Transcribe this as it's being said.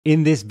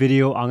In this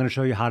video, I'm going to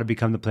show you how to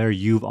become the player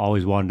you've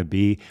always wanted to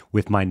be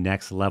with my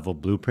next level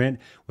blueprint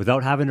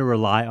without having to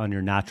rely on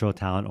your natural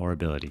talent or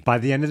ability. By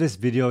the end of this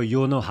video,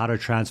 you'll know how to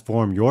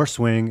transform your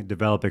swing,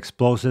 develop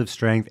explosive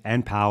strength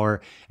and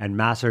power, and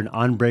master an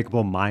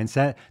unbreakable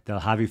mindset that'll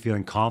have you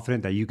feeling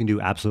confident that you can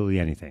do absolutely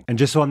anything. And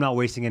just so I'm not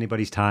wasting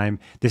anybody's time,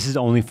 this is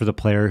only for the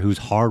player who's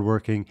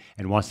hardworking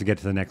and wants to get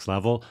to the next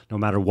level, no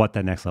matter what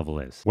that next level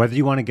is. Whether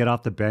you want to get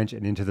off the bench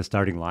and into the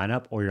starting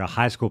lineup, or you're a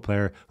high school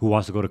player who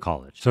wants to go to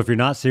college. So if you're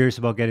not serious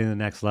about getting to the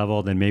next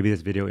level, then maybe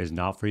this video is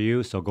not for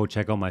you. So go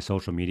check out my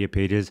social media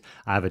pages.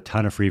 I have a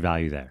ton of free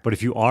value there. But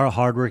if you are a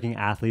hardworking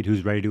athlete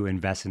who's ready to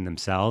invest in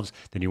themselves,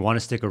 then you want to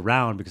stick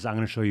around because I'm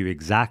going to show you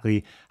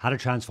exactly how to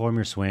transform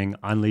your swing,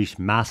 unleash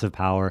massive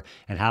power,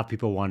 and have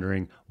people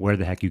wondering where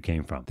the heck you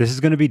came from. This is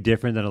going to be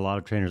different than a lot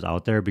of trainers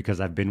out there because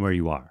I've been where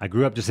you are. I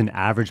grew up just an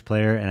average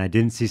player and I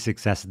didn't see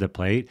success at the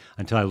plate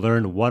until I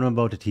learned what I'm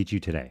about to teach you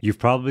today. You've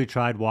probably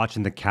tried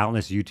watching the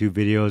countless YouTube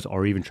videos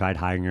or even tried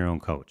hiring your own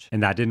coach.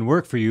 And that didn't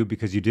work for you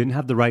because you didn't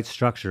have the right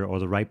structure or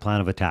the right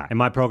plan of attack. And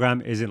my program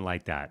isn't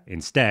like that.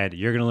 Instead,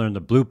 you're going to learn the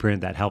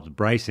blueprint that helped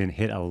Bryson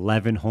hit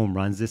 11 home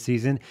runs this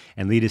season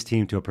and lead his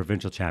team to a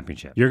provincial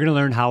championship. You're going to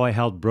learn how I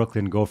helped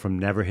Brooklyn go from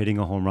never hitting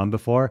a home run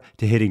before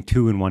to hitting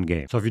 2 in one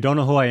game. So if you don't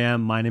know who I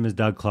am, my name is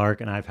Doug Clark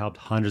and I've helped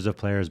hundreds of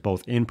players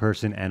both in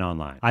person and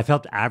online. I've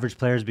helped average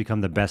players become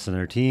the best on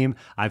their team.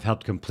 I've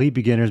helped complete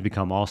beginners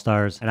become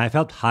all-stars, and I've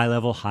helped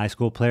high-level high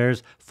school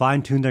players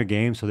fine-tune their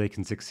game so they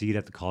can succeed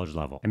at the college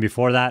level. And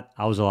before that,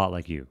 I was a lot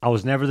like you. I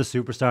was never the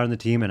superstar on the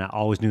team, and I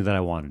always knew that I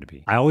wanted to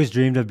be. I always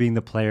dreamed of being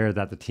the player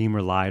that the team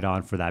relied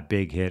on for that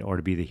big hit or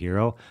to be the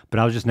hero, but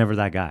I was just never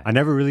that guy. I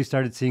never really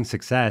started seeing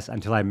success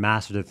until I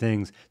mastered the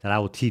things that I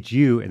will teach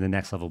you in the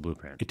next level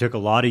blueprint. It took a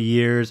lot of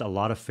years, a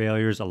lot of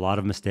failures, a lot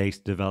of mistakes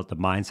to develop the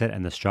mindset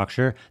and the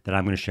structure that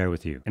I'm going to share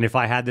with you. And if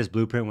I had this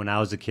blueprint when I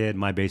was a kid,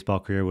 my baseball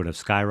career would have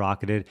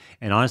skyrocketed,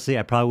 and honestly,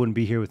 I probably wouldn't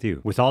be here with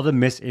you. With all the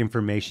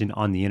misinformation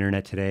on the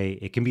internet today,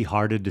 it can be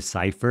hard to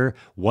decipher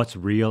what's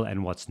real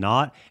and what's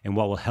not, and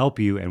what will help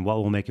you and what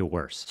will make it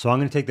worse. So I'm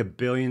going to take the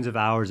billions of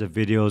hours of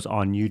videos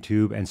on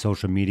YouTube and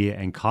social media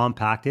and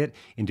compact it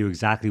into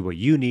exactly what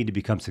you need to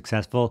become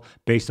successful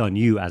based on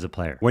you as a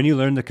player. When you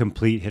learn the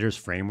complete hitter's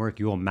framework,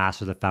 you will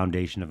master the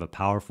foundation of a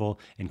powerful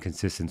and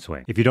consistent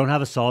swing. If you don't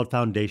have a solid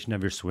foundation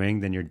of your swing,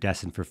 then you're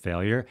destined for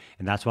failure,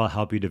 and that's why I'll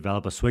help you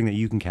develop a swing that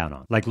you can count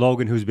on. Like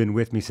Logan, who's been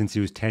with me since he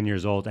was 10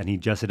 years old, and he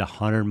just hit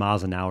 100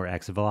 miles an hour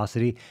exit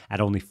velocity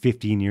at only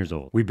 15 years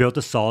old. We built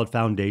a solid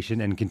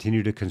foundation and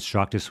continue to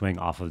construct a swing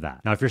off of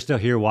that. Now, if you're still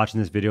here watching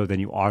this video, then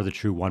you are the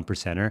true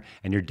 1%er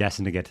and you're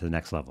destined to get to the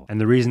next level. And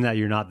the reason that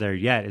you're not there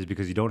yet is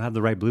because you don't have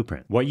the right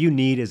blueprint. What you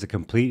need is a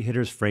complete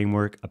hitter's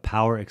framework, a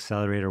power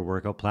accelerator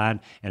workout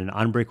plan, and an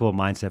unbreakable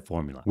mindset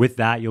formula. With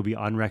that, you'll be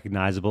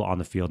unrecognizable on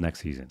the field next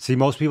season. See,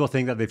 most people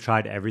think that they've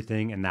tried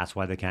everything and that's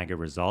why they can't get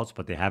results,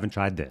 but they haven't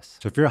tried this.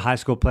 So if you're a high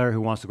school player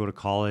who wants to go to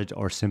college,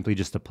 or simply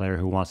just a player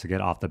who wants to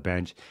get off the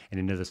bench and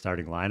into the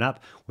starting lineup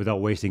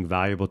without wasting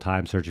valuable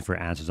time searching for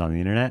answers on the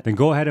internet, then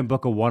go ahead and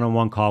book a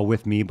one-on-one call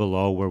with me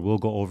below where we'll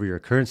go over your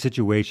current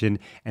situation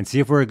and see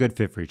if we're a good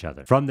fit for each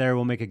other. From there,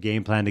 we'll make a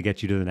game plan to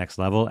get you to the next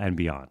level and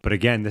beyond. But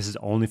again, this is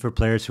only for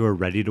players who are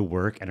ready to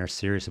work and are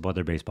serious about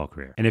their baseball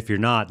career. And if you're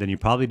not, then you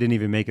probably didn't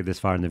even make it this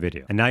far in the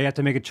video. And now you have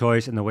to make a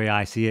choice, and the way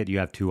I see it, you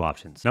have two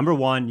options. Number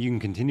one, you can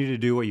continue to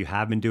do what you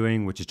have been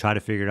doing, which is try to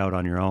figure it out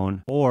on your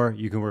own, or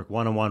you can work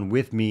one-on-one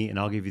with me and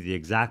I'll give you the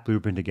exact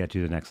blueprint to get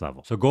you to the next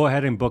level. So go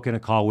ahead and book in a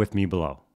call with me below.